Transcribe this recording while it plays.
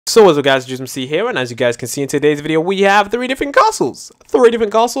So what's up guys, TheAndrzw here, and as you guys can see in today's video, we have three different castles, three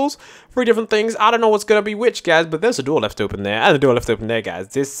different things. I don't know what's gonna be which, guys, but there's a door left open there, and a door left open there, guys.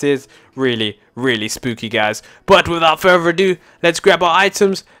 This is really spooky, guys. But without further ado, let's grab our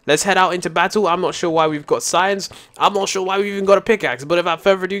items, let's head out into battle. I'm not sure why we've got signs, I'm not sure why we've even got a pickaxe, but without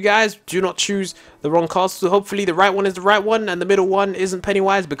further ado, guys, do not choose the wrong castle. Hopefully the right one is the right one, and the middle one isn't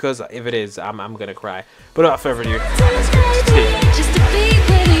Pennywise, because if it is, I'm gonna cry. But without further ado,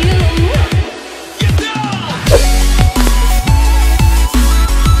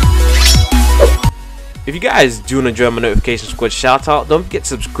 if you guys do enjoy my notification squad shout out, don't forget to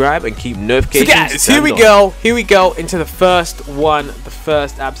subscribe and keep notifications. So guys, here we go into the first one, the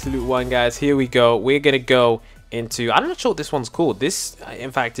first absolute one, guys. Here we go. We're gonna go into, I'm not sure what this one's called. This,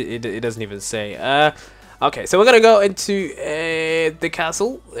 in fact, it doesn't even say. Okay, so we're gonna go into the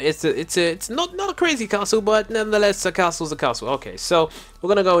castle. It's not a crazy castle, but nonetheless, a castle's a castle. Okay, so we're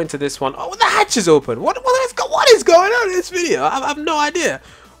gonna go into this one. Oh, the hatch is open. What is going on in this video? I have no idea.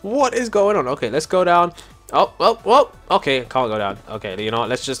 What is going on? Okay, let's go down. Oh, okay, can't go down. Okay, you know what,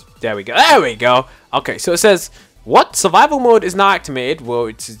 let's just, there we go. Okay, so it says, what? Survival mode is now activated. Well,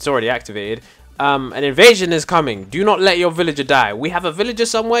 it's already activated. An invasion is coming. Do not let your villager die. We have a villager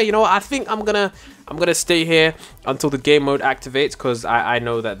somewhere. You know what, I think I'm gonna stay here until the game mode activates, because I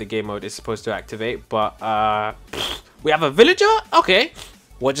know that the game mode is supposed to activate. But we have a villager? Okay.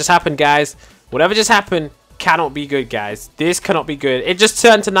 What just happened, guys? Whatever just happened cannot be good, guys. This cannot be good. It just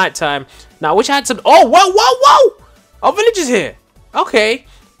turned to nighttime. Now, wish I had some. Oh, whoa! Our villager's here. Okay.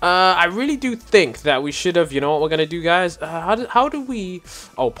 I really do think that we should have. You know what we're gonna do, guys? How do we?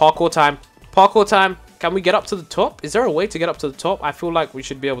 Oh, parkour time. Parkour time. Can we get up to the top? Is there a way to get up to the top? I feel like we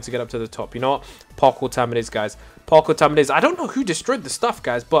should be able to get up to the top. You know what? Parkour time it is, guys. Parkour time it is. I don't know who destroyed the stuff,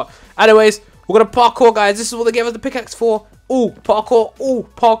 guys. But anyways, we're gonna parkour, guys. This is what they gave us the pickaxe for. Oh, parkour. Oh,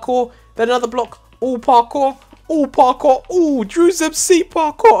 parkour. Then another block. Oh, parkour. Oh, parkour. Oh, Drew's MC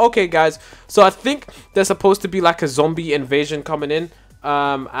parkour. Okay, guys. So I think there's supposed to be like a zombie invasion coming in.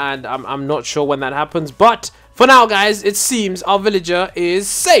 And I'm not sure when that happens. But for now, guys, it seems our villager is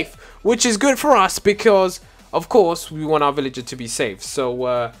safe, which is good for us because, of course, we want our villager to be safe.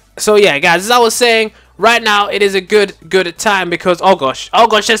 So yeah, guys, as I was saying, right now it is a good time because, oh gosh,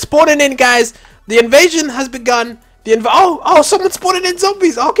 they're spawning in, guys. The invasion has begun. Oh, someone's spawning in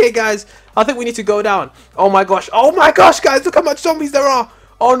zombies. Okay, guys, I think we need to go down. Oh my gosh, guys, look how much zombies there are.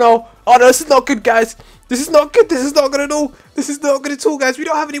 Oh no, this is not good, guys. This is not good. This is not good at all. This is not good at all, guys. We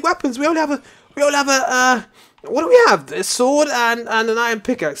don't have any weapons. We only have a what do we have? A sword and an iron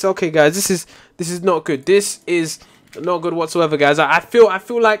pickaxe. Okay, guys, this is not good. This is not good whatsoever, guys. I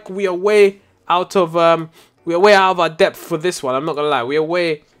feel like we are way out of our depth for this one. I'm not gonna lie, we are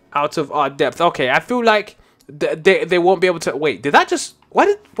way out of our depth. Okay, I feel like they won't be able to. Wait, did that just? Where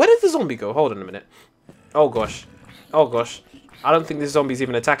did the zombie go? Hold on a minute. Oh gosh, I don't think this zombie's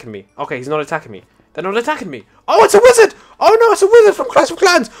even attacking me. Okay, he's not attacking me. They're not attacking me. Oh, it's a wizard! Oh no, it's a wizard from Clash of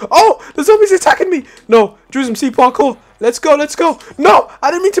Clans! Oh, the zombie's attacking me! No, Drew's MC parkour. Let's go. No, I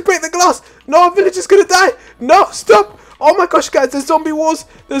didn't mean to break the glass. No, our villager's gonna die. No, stop. Oh my gosh, guys, there's zombie wars.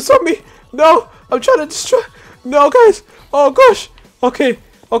 There's zombie. No, I'm trying to destroy. No, guys. Oh gosh. Okay,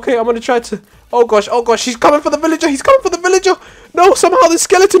 I'm gonna try to. Oh gosh, he's coming for the villager. He's coming for the villager. No, somehow the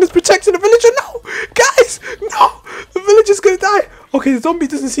skeleton is protecting the villager. No, guys, no, the villager's gonna die. Okay, the zombie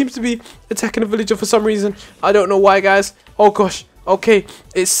doesn't seem to be attacking the villager for some reason. I don't know why, guys. Oh gosh. Okay,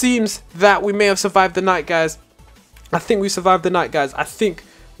 it seems that we may have survived the night, guys. I think we survived the night, guys. I think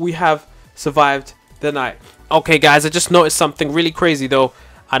we have survived the night. Okay, guys, I just noticed something really crazy, though.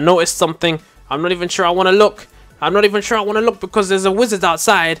 I noticed something. I'm not even sure I want to look. Because there's a wizard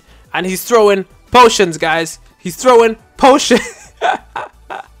outside, and he's throwing potions, guys. He's throwing potions.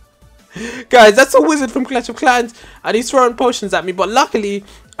 Guys, that's a wizard from Clash of Clans, and he's throwing potions at me. But luckily,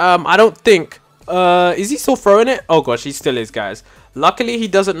 I don't think. Is he still throwing it? Oh gosh, he still is, guys. Luckily, he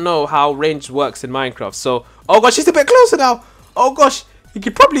doesn't know how range works in Minecraft. So, oh gosh, he's a bit closer now. Oh gosh, he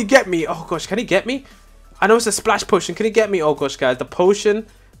could probably get me. Oh gosh, can he get me? I know it's a splash potion. Can he get me? Oh gosh, guys, the potion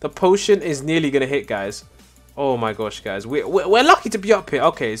is nearly gonna hit, guys. Oh my gosh, guys, we're lucky to be up here.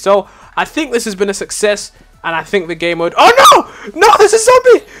 Okay, so I think this has been a success, and I think the game mode. Oh no, there's a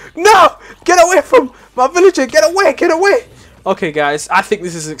zombie. No, get away from my villager. Get away. Okay, guys, I think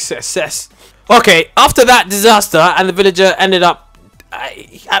this is a success. Okay, after that disaster, and the villager ended up.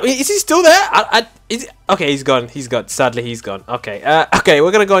 I mean, is he still there? Okay, he's gone. Sadly, he's gone. Okay, okay,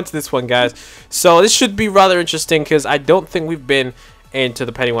 we're gonna go into this one, guys. So this should be rather interesting because I don't think we've been into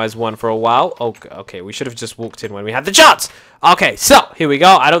the Pennywise one for a while. Okay, we should have just walked in when we had the chance. Okay, so here we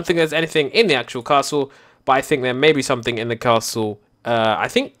go. I don't think there's anything in the actual castle, but I think there may be something in the castle I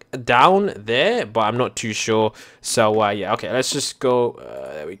think down there, but I'm not too sure. So yeah, okay, let's just go.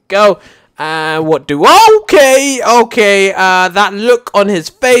 There we go. And what do? Okay. That look on his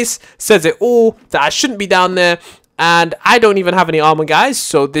face says it all. That I shouldn't be down there, and I don't even have any armor, guys.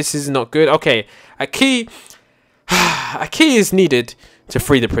 So this is not good. Okay, a key. A key is needed to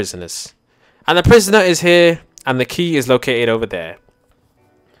free the prisoners, and the prisoner is here, and the key is located over there.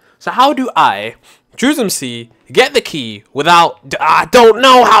 So how do I, DreWsMC, get the key without... I don't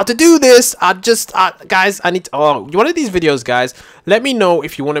know how to do this. Guys, I need to... Oh, one of these videos, guys, let me know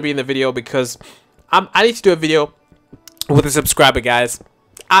if you want to be in the video, because I need to do a video with a subscriber, guys.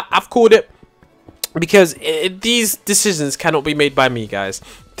 I've called it because these decisions cannot be made by me, guys.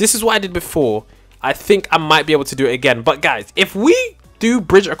 This is what I did before. I think I might be able to do it again. But, guys, if we do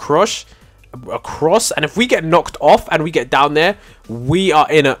bridge across, and if we get knocked off and we get down there, we are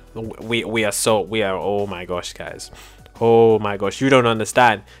in a we are oh my gosh, guys, oh my gosh, you don't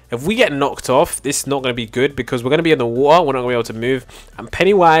understand. If we get knocked off, this is not going to be good, because we're going to be in the water, we're not going to be able to move, and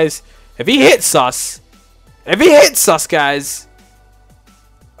Pennywise, if he hits us, guys,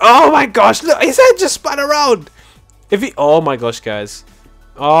 oh my gosh, look, his head just spun around. Oh my gosh, guys,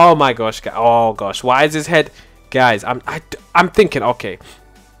 oh my gosh, oh gosh, why is his head, guys, I'm thinking, okay,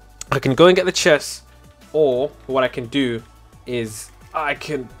 I can go and get the chest, or what I can do is I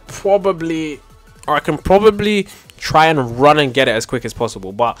can probably try and run and get it as quick as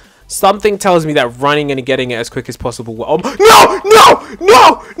possible. But something tells me that running and getting it as quick as possible will... no!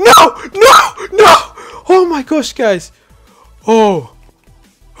 Oh my gosh, guys. Oh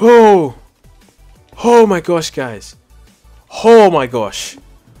my gosh, guys. Oh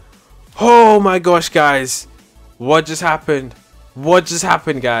my gosh, guys. What just happened? What just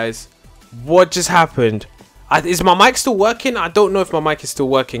happened, guys? What just happened? Is my mic still working? I don't know if my mic is still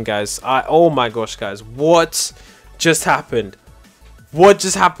working, guys. Oh my gosh, guys. What just happened? What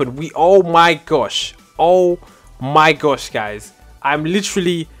just happened? Oh my gosh. Oh my gosh, guys. I'm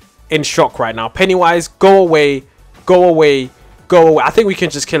literally in shock right now. Pennywise, go away. Go away. Go away. I think we can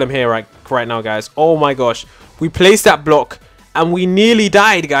just kill him here right now, guys. Oh my gosh. We placed that block and we nearly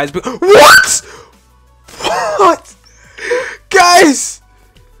died, guys. But what? What? Guys,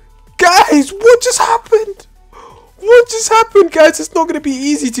 what just happened? What just happened, guys? It's not going to be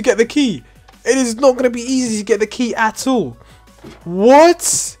easy to get the key. It is not going to be easy to get the key at all.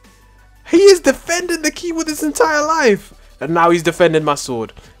 What? He is defending the key with his entire life, and now he's defending my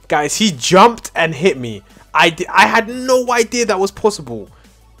sword. Guys, he jumped and hit me. I had no idea that was possible.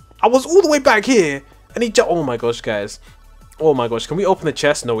 I was all the way back here, and he jumped. Oh my gosh, guys. Oh my gosh. Can we open the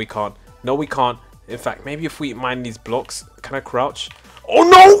chest? No, we can't. No, we can't. In fact, maybe if we mine these blocks, can I crouch? Oh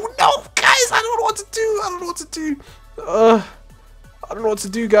no, guys, I don't know what to do. I don't know what to do. I don't know what to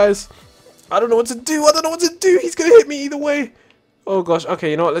do, guys. I don't know what to do. He's gonna hit me either way. Oh gosh.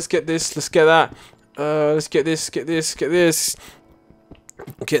 Okay, you know what? Let's get this. Let's get that. Let's get this.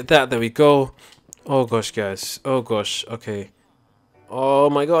 Get that. There we go. Oh gosh, guys. Oh gosh. Okay. Oh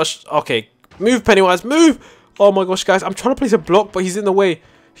my gosh. Okay. Move, Pennywise. Move. Oh my gosh, guys. I'm trying to place a block, but he's in the way.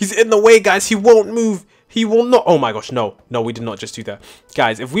 He's in the way, guys. He won't move. He will not. Oh my gosh, no. No, we did not just do that.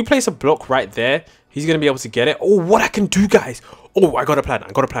 Guys, if we place a block right there, he's going to be able to get it. Oh, what I can do, guys. Oh, I got a plan.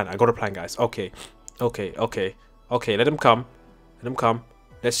 I got a plan, guys. Okay. Let him come.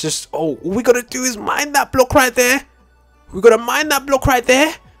 Let's just... Oh, all we got to do is mine that block right there. We got to mine that block right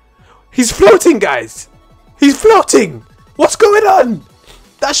there. He's floating, guys. He's floating. What's going on?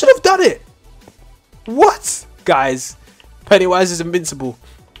 That should have done it. What? Guys, Pennywise is invincible.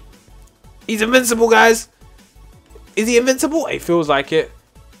 He's invincible, guys. Is he invincible? It feels like it.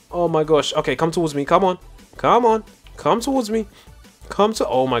 Oh my gosh. Okay, come towards me. Come on. Come towards me.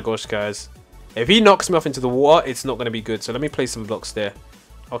 Oh my gosh, guys. If he knocks me off into the water, it's not going to be good. So let me place some blocks there.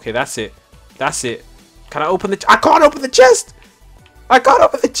 Okay, that's it. Can I open the... I can't open the chest.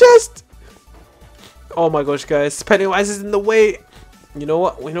 Oh my gosh, guys. Pennywise is in the way. You know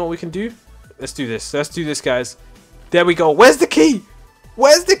what? We can do? Let's do this, guys. There we go. Where's the key?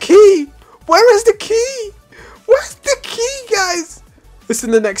 Where is the key, guys? It's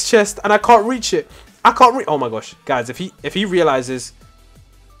in the next chest, and I can't reach it. Oh my gosh, guys! If he realizes,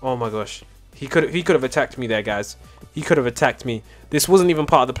 oh my gosh, he could have attacked me there, guys. He could have attacked me. This wasn't even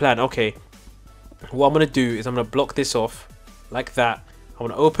part of the plan. Okay, what I'm gonna do is I'm gonna block this off like that. I'm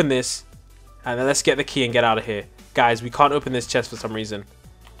gonna open this, and then let's get the key and get out of here, guys. We can't open this chest for some reason.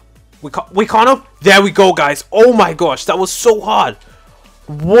 We can't open. There we go, guys. Oh my gosh, that was so hard.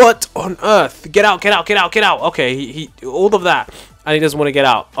 What on earth? Get out. Okay, he all of that, and he doesn't want to get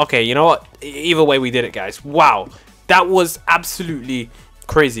out. Okay, you know what? Either way, we did it, guys. Wow, that was absolutely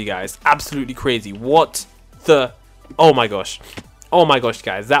crazy, guys. Absolutely crazy. What the... Oh my gosh. Oh my gosh,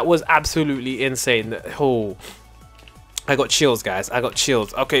 guys, that was absolutely insane. Oh, I got chills, guys. I got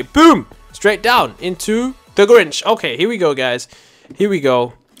chills. Okay, boom, straight down into the Grinch. Okay, here we go, guys. Here we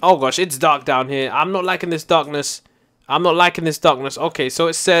go. Oh gosh, it's dark down here. I'm not liking this darkness. I'm not liking this darkness. Okay, so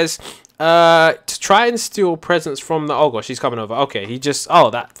it says to try and steal presents from the... Oh gosh, he's coming over. Okay, he just... Oh,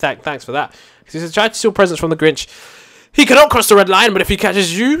 thanks for that. He says try to steal presents from the Grinch. He cannot cross the red line, but if he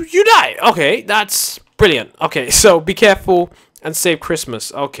catches you, you die. Okay, that's brilliant. Okay, so be careful and save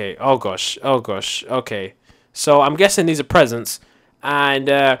Christmas. Okay. Oh gosh. Oh gosh. Okay. So I'm guessing these are presents, and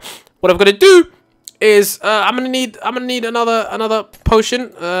what I'm gonna do is I'm gonna need another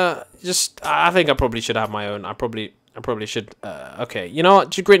potion. I think I probably should have my own. I probably should. Okay. You know what,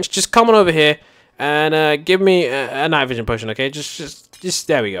 Grinch? Just come on over here and give me a night vision potion. Okay. Just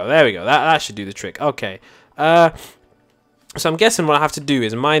there we go. There we go. That should do the trick. Okay. So I'm guessing what I have to do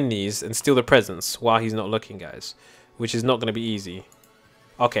is mine these and steal the presents while he's not looking, guys, which is not going to be easy.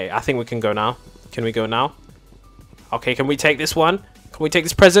 Okay, I think we can go now. Can we go now? Okay, can we take this one? Can we take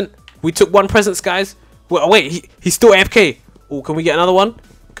this present? We took one present, guys. Wait, he's still AFK. Oh, can we get another one?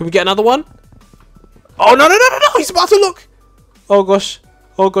 Can we get another one? Oh, no, he's about to look. Oh, gosh.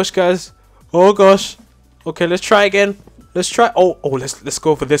 Oh, gosh, guys. Oh, gosh. Okay, let's try again. Let's try. Oh, let's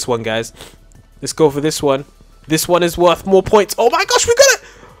go for this one, guys. Let's go for this one. This one is worth more points. Oh my gosh, we got it!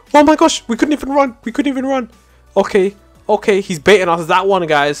 Oh my gosh, we couldn't even run. We couldn't even run. Okay, he's baiting us. That one,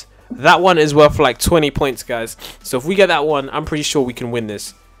 guys. That one is worth like 20 points, guys. So if we get that one, I'm pretty sure we can win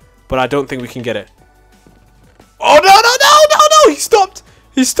this. But I don't think we can get it. Oh no! He stopped.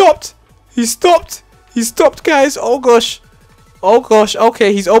 He stopped. He stopped. He stopped, guys. Oh gosh. Oh gosh.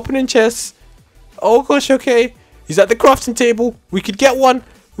 Okay, he's opening chests. Oh gosh. Okay, he's at the crafting table. We could get one.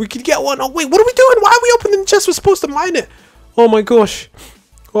 We could get one. Oh wait, what are we doing? Why are we opening the chest? We're supposed to mine it. Oh my gosh.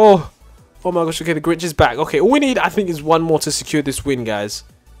 Oh my gosh. Okay, the Grinch is back. Okay, all we need, I think, is one more to secure this win, guys.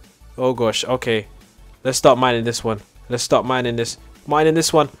 Oh gosh. Okay, let's start mining this one. Let's start mining this. Mining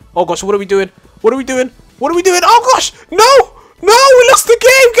this one. Oh gosh, what are we doing? What are we doing? What are we doing? Oh gosh, no, we lost the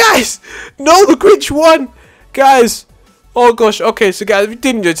game, guys. No, the Grinch won, guys. Oh gosh. Okay, so guys, if you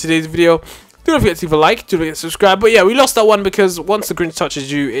did enjoy today's video, do not forget to leave a like, do not forget to subscribe. But yeah, we lost that one because once the Grinch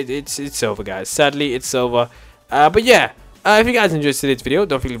touches you, it's over, guys. Sadly, it's over. But yeah, if you guys enjoyed today's video,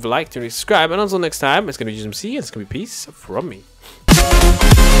 don't forget to leave a like, do not forget to subscribe. And until next time, it's going to be GRINCH, and it's going to be peace from me.